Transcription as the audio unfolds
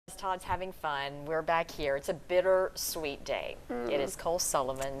Todd's having fun. We're back here. It's a bittersweet day. It is Cole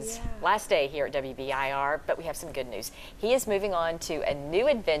Sullivan's last day here at WBIR, but we have some good news. He is moving on to a new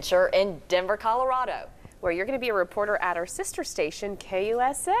adventure in Denver, Colorado, where you're going to be a reporter at our sister station,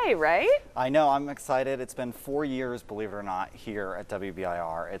 KUSA, right? I know, I'm excited. It's been 4 years, believe it or not, here at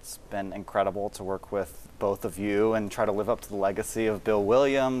WBIR. It's been incredible to work with both of you and try to live up to the legacy of Bill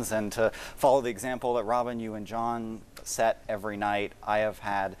Williams and to follow the example that Robin, you, and John set every night. I have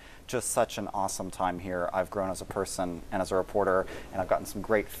had just such an awesome time here. I've grown as a person and as a reporter, and I've gotten some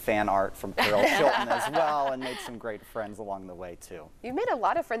great fan art from Carol Chilton as well, and made some great friends along the way too. You've made a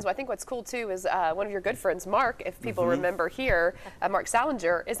lot of friends. Well, I think what's cool too is one of your good friends, Mark, if people remember here, Mark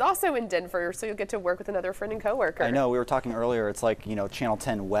Salinger, is also in Denver, so you'll get to work with another friend and coworker. I know, we were talking earlier, it's like, you know, Channel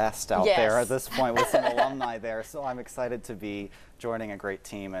 10 West out there at this point with some alumni there, so I'm excited to be joining a great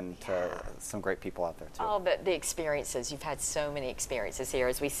team and to some great people out there too. Oh, but the experiences, you've had so many experiences here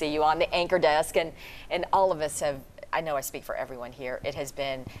as we see you on the anchor desk, and all of us have, I know I speak for everyone here, it has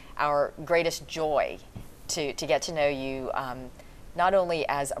been our greatest joy to get to know you, not only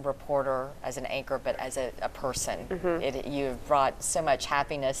as a reporter, as an anchor, but as a person. You've brought so much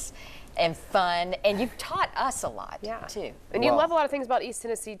happiness and fun, and you've taught us a lot too. And you love a lot of things about East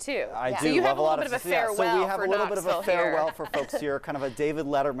Tennessee too. I do. So you love have a little bit of a farewell So we have for a little bit of a farewell here. for folks here, kind of a David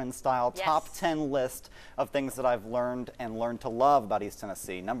Letterman style top 10 list of things that I've learned to love about East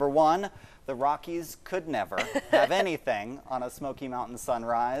Tennessee. Number one, the Rockies could never have anything on a Smoky Mountain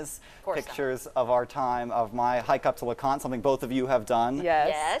sunrise. Pictures of our time, of my hike up to LeConte, something both of you have done.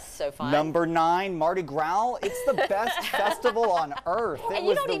 Yes, so fun. Number 9, Mardi Gras. It's the best festival on earth. And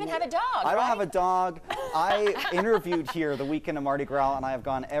you don't even have a dog, I don't have a dog. I interviewed here the weekend of Mardi Gras, and I have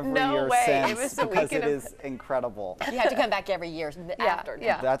gone every year since because it is incredible. You have to come back every year after.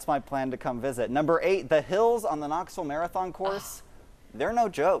 That's my plan to come visit. Number 8, the hills on the Knoxville Marathon course. They're no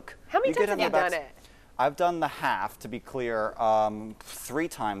joke. How many times have you done it? I've done the half, to be clear, 3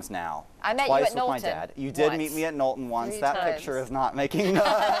 times now. I met Twice you at Knowlton. With my dad. You did meet me at Knowlton once. That picture is not making the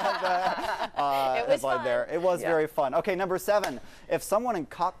headline there. It was very fun. Okay, number 7. If someone in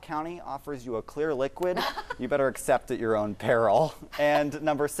Cobb County offers you a clear liquid, you better accept at your own peril. And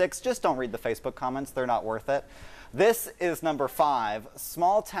number 6, just don't read the Facebook comments. They're not worth it. This is number 5.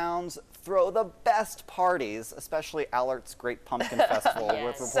 Small towns throw the best parties, especially Allert's Great Pumpkin Festival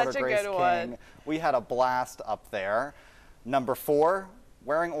with reporter Grace King. We had a blast up there. Number 4,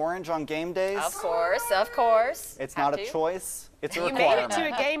 wearing orange on game days. Of course, of course. It's not a choice, it's a requirement. You made it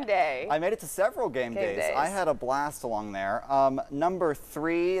to a game day. I made it to several game days. I had a blast along there. Number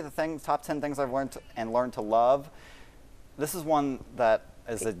 3, top 10 things I've learned to love. This is one that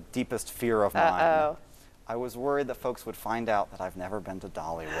is the deepest fear of mine. I was worried that folks would find out that I've never been to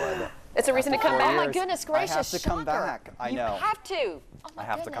Dollywood. It's a reason to come back. Oh my goodness gracious! I have to come back. I know. You have to. Oh my I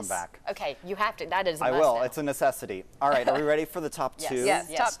have to come back. Okay, you have to. That is a I must will. now. It's a necessity. All right, are we ready for the top 2? Yes,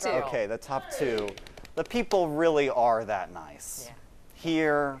 top 2. Okay, the top 2. The people really are that nice.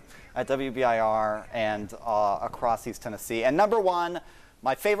 Here at WBIR and across East Tennessee. And number 1,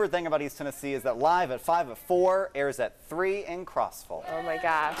 my favorite thing about East Tennessee is that Live at 5 at 4 airs at 3 in Crossville. Oh my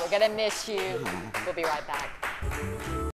gosh. We're going to miss you. We'll be right back.